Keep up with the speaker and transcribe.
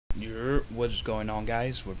What is going on,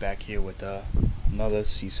 guys? We're back here with another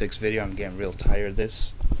C6 video. I'm getting real tired of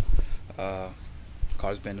this.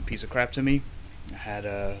 Car's been a piece of crap to me. I had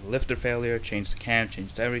a lifter failure, changed the cam,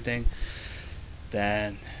 changed everything.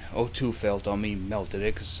 Then O2 failed on me, melted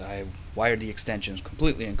it because I wired the extensions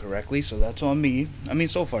completely incorrectly, so that's on me. I mean,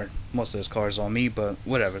 so far most of this car is on me, but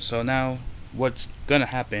whatever. So now what's gonna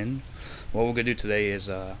happen, what we're gonna do today is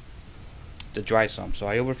the dry sump. So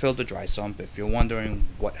I overfilled the dry sump. If you're wondering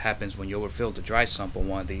what happens when you overfill the dry sump on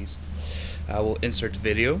one of these, I will insert the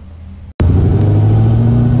video.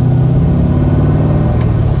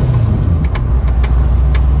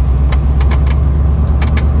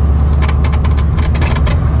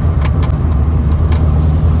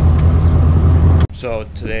 So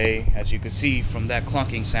today, as you can see from that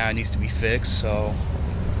clunking sound, it needs to be fixed. So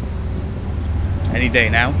any day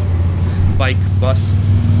now, bike, bus,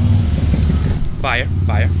 fire.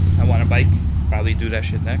 I want a bike. Probably do that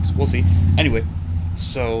shit next. We'll see. Anyway,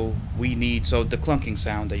 so the clunking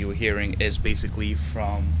sound that you were hearing is basically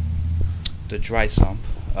from the dry sump.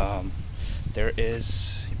 There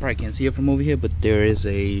is, you probably can't see it from over here, but there is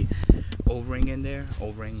a O-ring in there,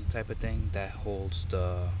 O-ring type of thing that holds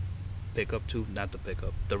the pickup tube, not the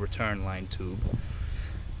pickup, the return line tube.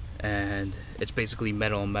 And it's basically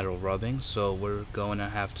metal on metal rubbing, so we're going to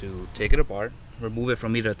have to take it apart, remove it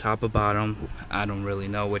from either top or bottom, I don't really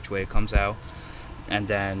know which way it comes out, and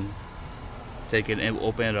then take it and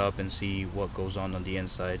open it up and see what goes on the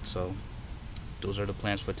inside. So those are the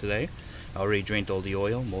plans for today. I already drained all the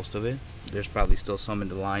oil, most of it. There's probably still some in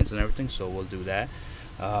the lines and everything, so we'll do that.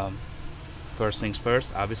 First things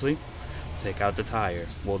first, obviously, take out the tire,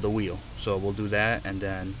 well, the wheel. So we'll do that, and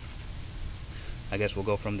then I guess we'll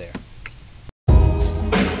go from there. In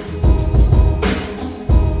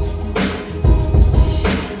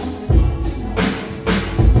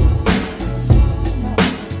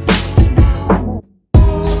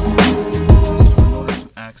order to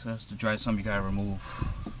access the dry sump, you gotta remove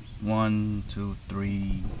 1, 2,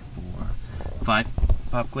 3, 4, 5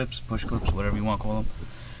 pop clips, push clips, whatever you want to call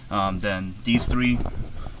them. Then these 3,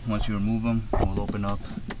 once you remove them, we'll open up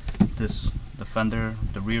the fender,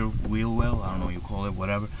 the rear wheel well, I don't know what you call it,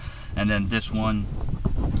 whatever. And then this one,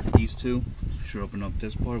 these 2 should open up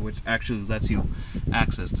this part, which actually lets you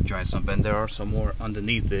access the dry sump. And there are some more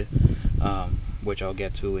underneath it, which I'll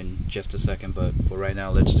get to in just a second, but for right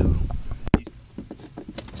now, let's do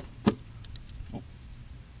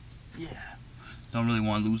yeah. Don't really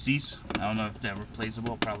want to lose these. I don't know if they're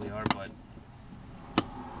replaceable, probably are, but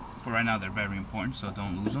for right now they're very important, so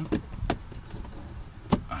don't lose them.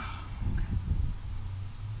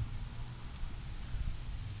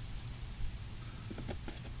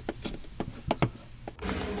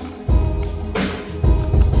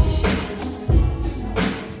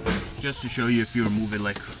 Just to show you, if you remove it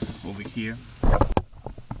like over here,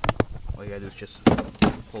 all you gotta do is just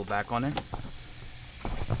pull back on it,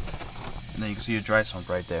 and then you can see your dry sump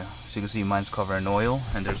right there. So you can see mine's covered in oil,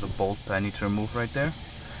 and there's a bolt that I need to remove right there.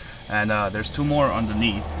 And there's 2 more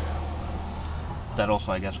underneath that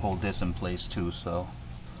also, I guess, hold this in place too. So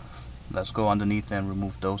let's go underneath and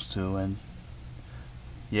remove those 2, and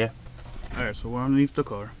yeah. Alright, so we're underneath the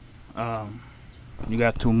car. You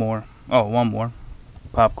got 2 more, oh, 1 more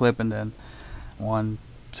pop clip, and then 1,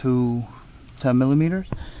 2 10mm,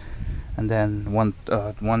 and then 1,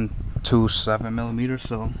 2 7mm.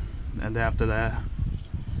 So, and after that,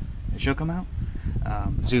 it should come out.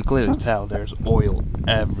 As you can clearly tell, there's oil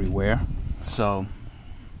everywhere, so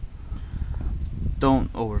don't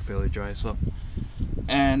overfill your dry sump.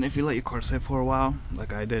 And if you let your car sit for a while,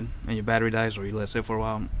 like I did, and your battery dies, or you let it sit for a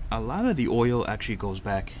while, a lot of the oil actually goes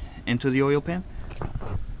back into the oil pan,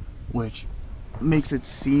 which makes it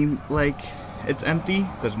seem like it's empty,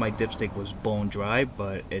 because my dipstick was bone dry,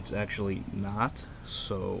 but it's actually not.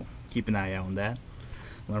 So keep an eye out on that.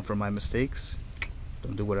 Learn from my mistakes.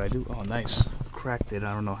 Don't do what I do. Oh, nice. Cracked it.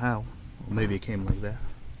 I don't know how. Or maybe it came like that.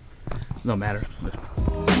 No matter.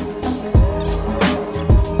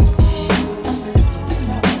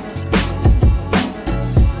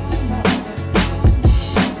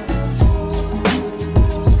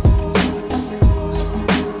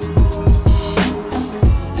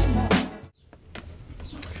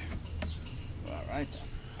 Alright.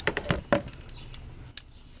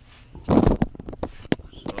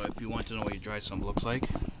 So if you want to know what your dry sump looks like,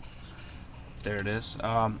 there it is.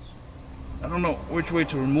 I don't know which way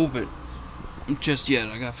to remove it just yet.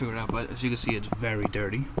 I gotta figure it out, but as you can see, it's very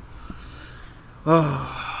dirty.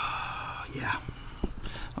 Oh, yeah.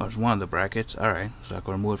 Oh, there's one of the brackets. Alright, so I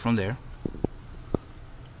can remove it from there.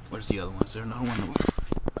 Where's the other one? Is there another one?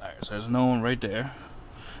 Alright, so there's no one right there.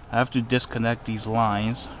 I have to disconnect these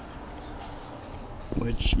lines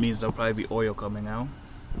which means there'll probably be oil coming out.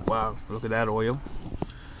 Wow, look at that oil.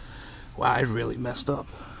 Wow, I really messed up.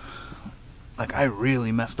 Like, I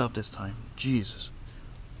really messed up this time. Jesus.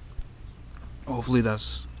 Hopefully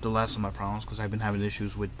that's the last of my problems, because I've been having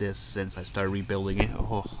issues with this since I started rebuilding it.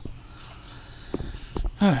 Oh.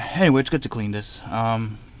 Anyway, it's good to clean this.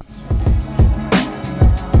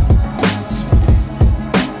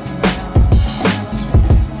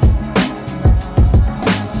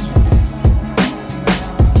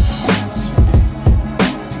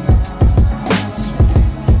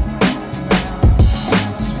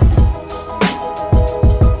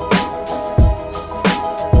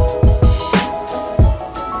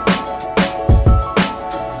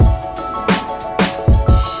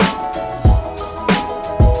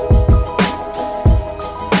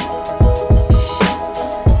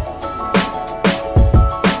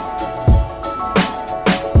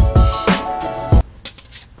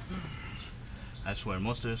 I swear,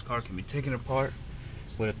 most of this car can be taken apart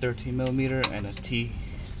with a 13mm and a T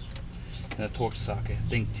and a torque socket. I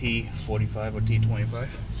think T45 or T25.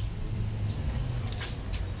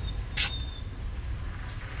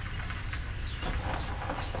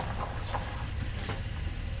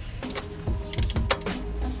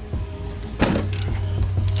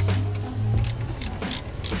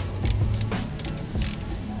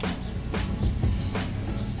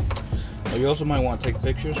 You also might want to take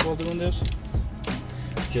pictures while doing this,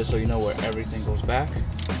 just so you know where everything goes back.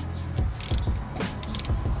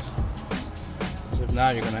 Because if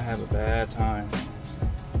not, you're gonna have a bad time.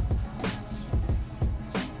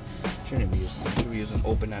 Shouldn't be using. Should be using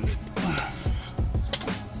open-ended.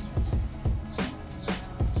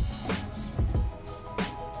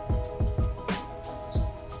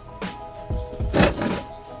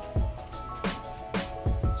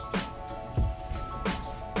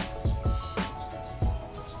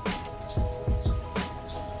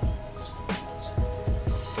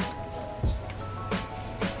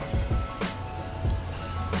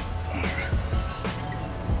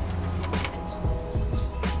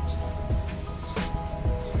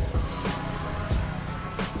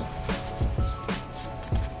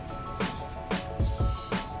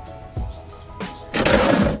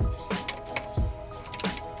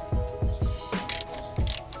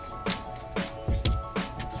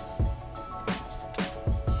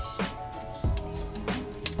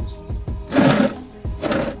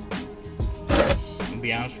 To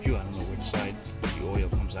be honest with you, I don't know which side the oil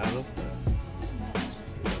comes out of, but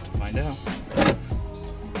we'll have to find out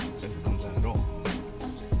if it comes out at all.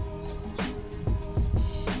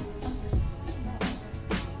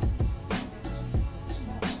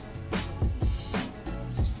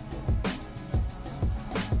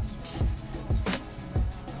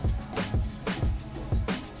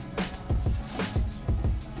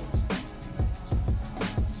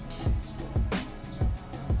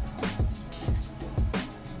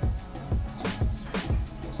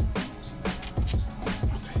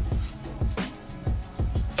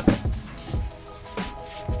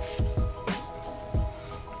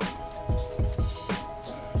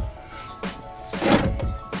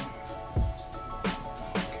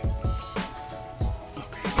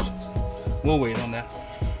 We'll wait on that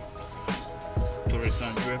till it's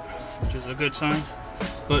not drip, which is a good sign,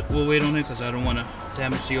 but we'll wait on it because I don't want to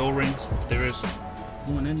damage the O-rings. If there is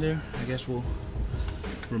one in there, I guess we'll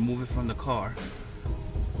remove it from the car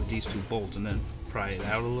with these two bolts and then pry it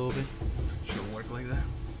out a little bit. Should work like that.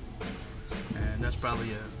 And that's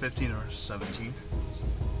probably a 15 or 17.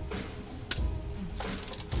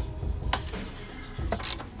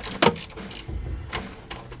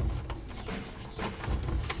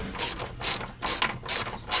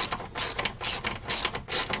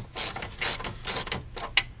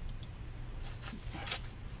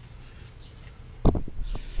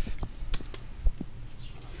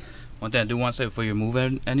 One thing I do want to say before you move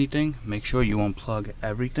anything, make sure you unplug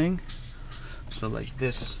everything. So like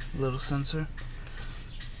this little sensor,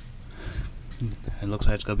 it looks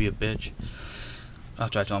like it's gonna be a bitch. I'll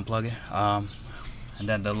try to unplug it. And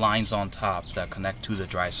then the lines on top that connect to the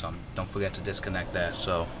dry sump, don't forget to disconnect that.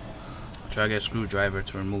 So I'll try to get a screwdriver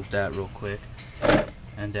to remove that real quick,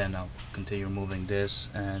 and then I'll continue removing this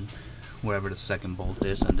and wherever the second bolt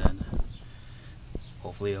is, and then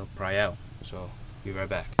hopefully it'll pry out. So be right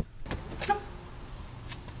back.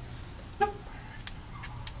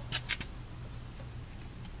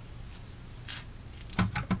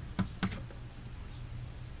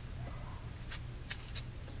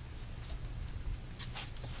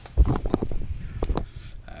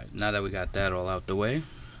 Now that we got that all out the way,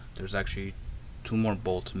 there's actually two more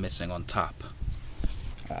bolts missing on top.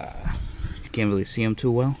 You can't really see them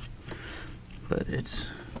too well, but it's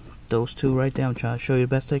those two right there. I'm trying to show you the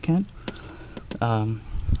best I can.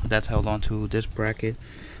 That's held onto this bracket,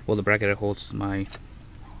 well, the bracket that holds my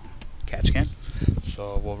catch can.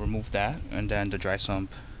 So we'll remove that, and then the dry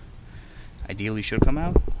sump ideally should come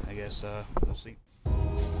out. I guess we'll see.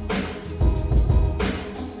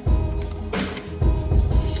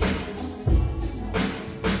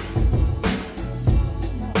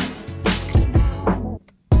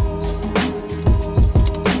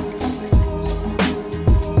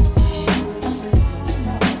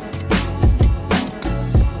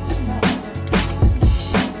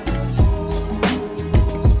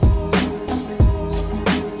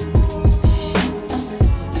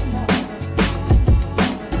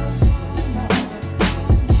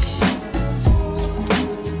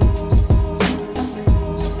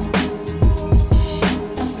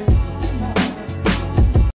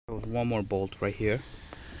 One more bolt right here,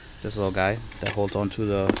 this little guy that holds onto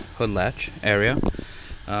the hood latch area.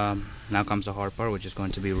 Now comes the hard part, which is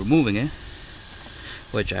going to be removing it,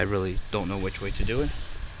 which I really don't know which way to do it.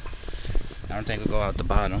 I don't think it'll go out the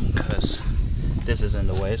bottom because this is in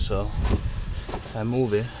the way, so if I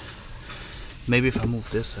move it, maybe if I move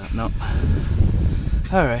this out, no.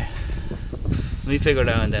 Alright, let me figure it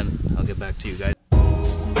out and then I'll get back to you guys.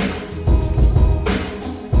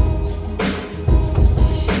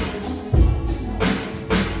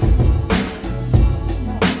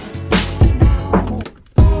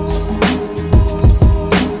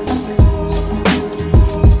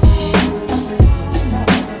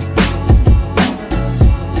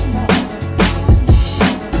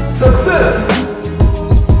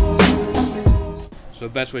 So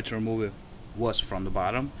the best way to remove it was from the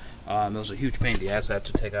bottom. It was a huge pain in the ass. I had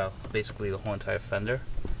to take out basically the whole entire fender,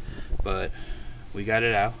 but we got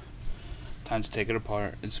it out. Time to take it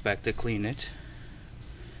apart, inspect it, clean it,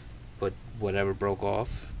 put whatever broke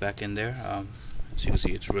off back in there. As you can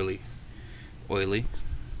see, it's really oily.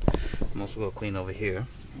 I'm also going to clean over here.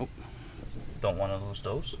 Oh, don't want to lose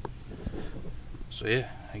those. So yeah,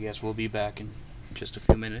 I guess we'll be back in just a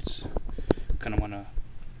few minutes. Kind of want to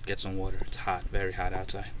get some water. It's hot, very hot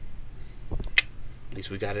outside. At least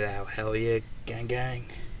we got it out. Hell yeah, gang gang.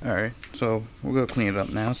 Alright, so we're gonna clean it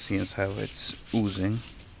up now, seeing as how it's oozing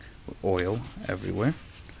with oil everywhere.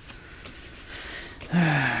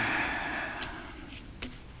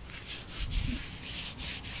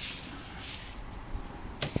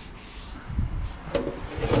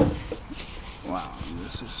 Wow,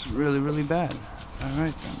 this is really bad.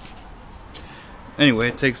 Alright then. Anyway,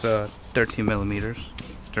 it takes 13 millimeter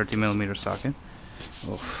socket.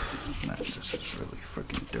 Oof, man, this is really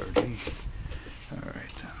freaking dirty.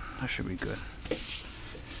 Alright, that should be good.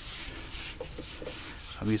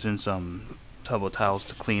 I'm using some tub of towels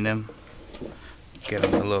to clean them, get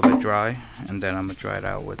them a little bit dry, and then I'm going to dry it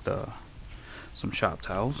out with some shop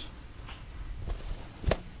towels.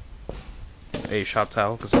 A shop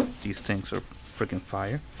towel, because these things are freaking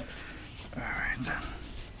fire. Alright then.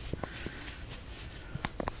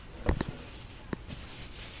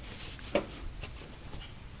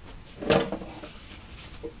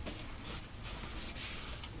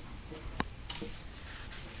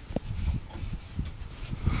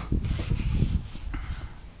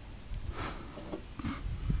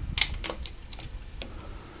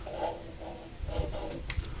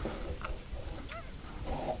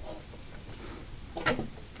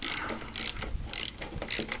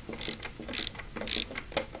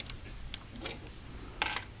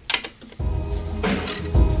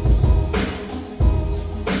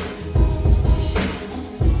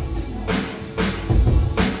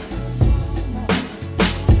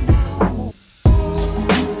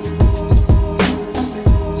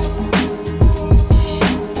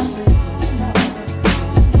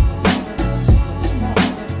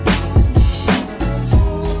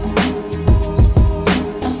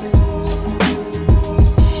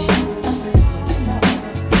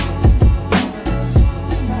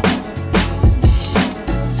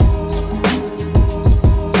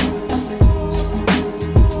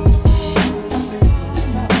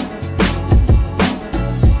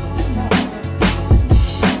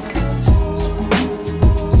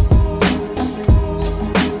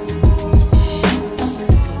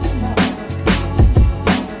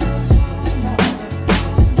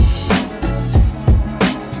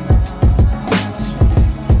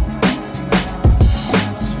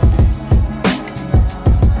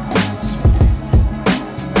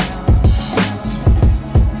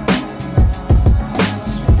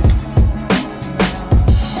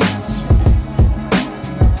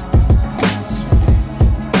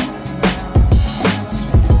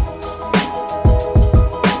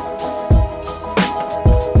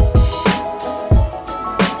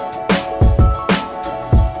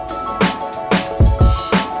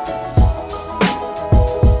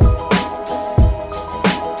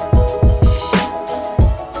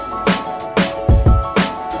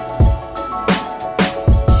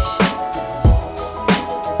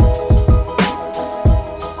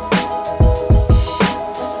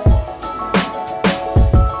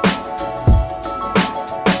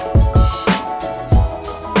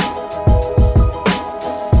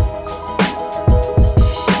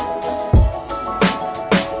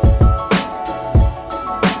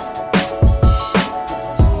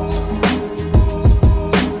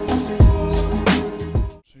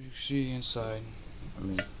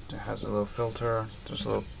 filter. Just a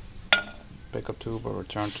little pickup tube or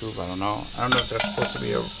return tube. I don't know. I don't know if there's supposed to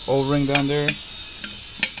be a O-ring down there.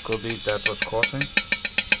 Could be that's what's causing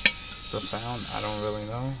the sound. I don't really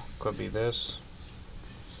know. Could be this.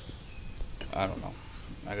 I don't know.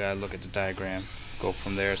 I gotta look at the diagram. Go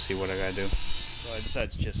from there. See what I gotta do. So I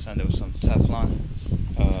decided to just send it with some Teflon.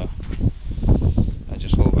 I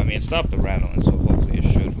just hope. I mean, it stopped the rattling, so hopefully it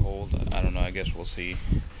should hold. I don't know. I guess we'll see.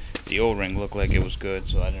 The O-ring looked like it was good,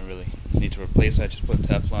 so I didn't really need to replace it. I just put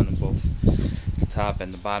Teflon in both the top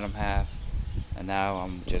and the bottom half, and now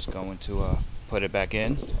I'm just going to put it back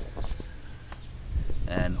in,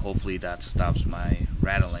 and hopefully that stops my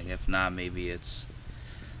rattling. If not, maybe it's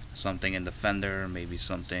something in the fender, maybe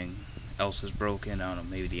something else is broken. I don't know,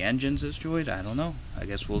 maybe the engine's destroyed. I don't know. I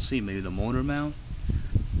guess we'll see. Maybe the motor mount.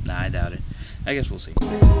 Nah, I doubt it. I guess we'll see.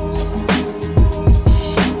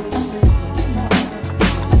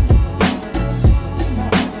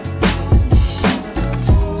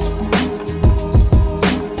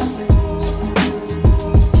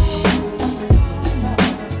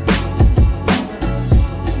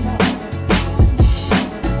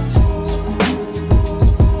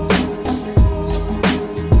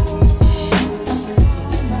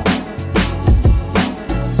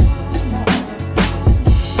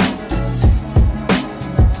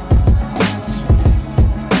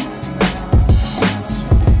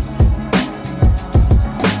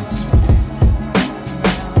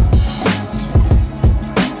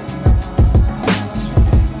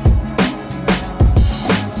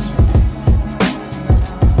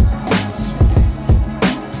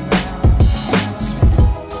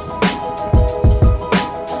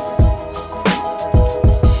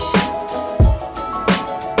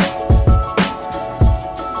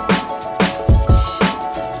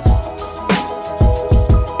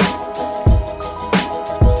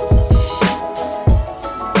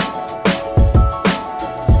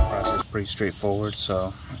 Pretty straightforward,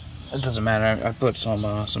 so it doesn't matter. I put some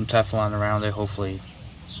Teflon around it. Hopefully,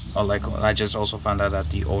 I just also found out that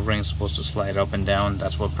the O-ring is supposed to slide up and down.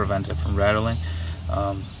 That's what prevents it from rattling.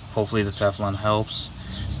 Hopefully the Teflon helps.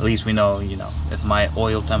 At least we know, if my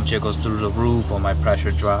oil temperature goes through the roof or my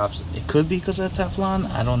pressure drops, it could be because of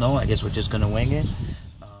Teflon. I don't know. I guess we're just gonna wing it.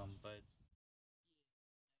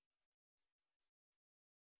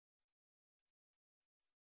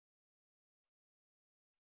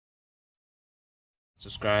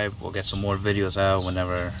 Subscribe. We'll get some more videos out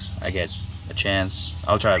whenever I get a chance.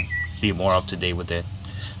 I'll try to be more up to date with it.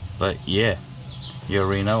 But yeah, you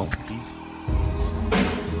already know.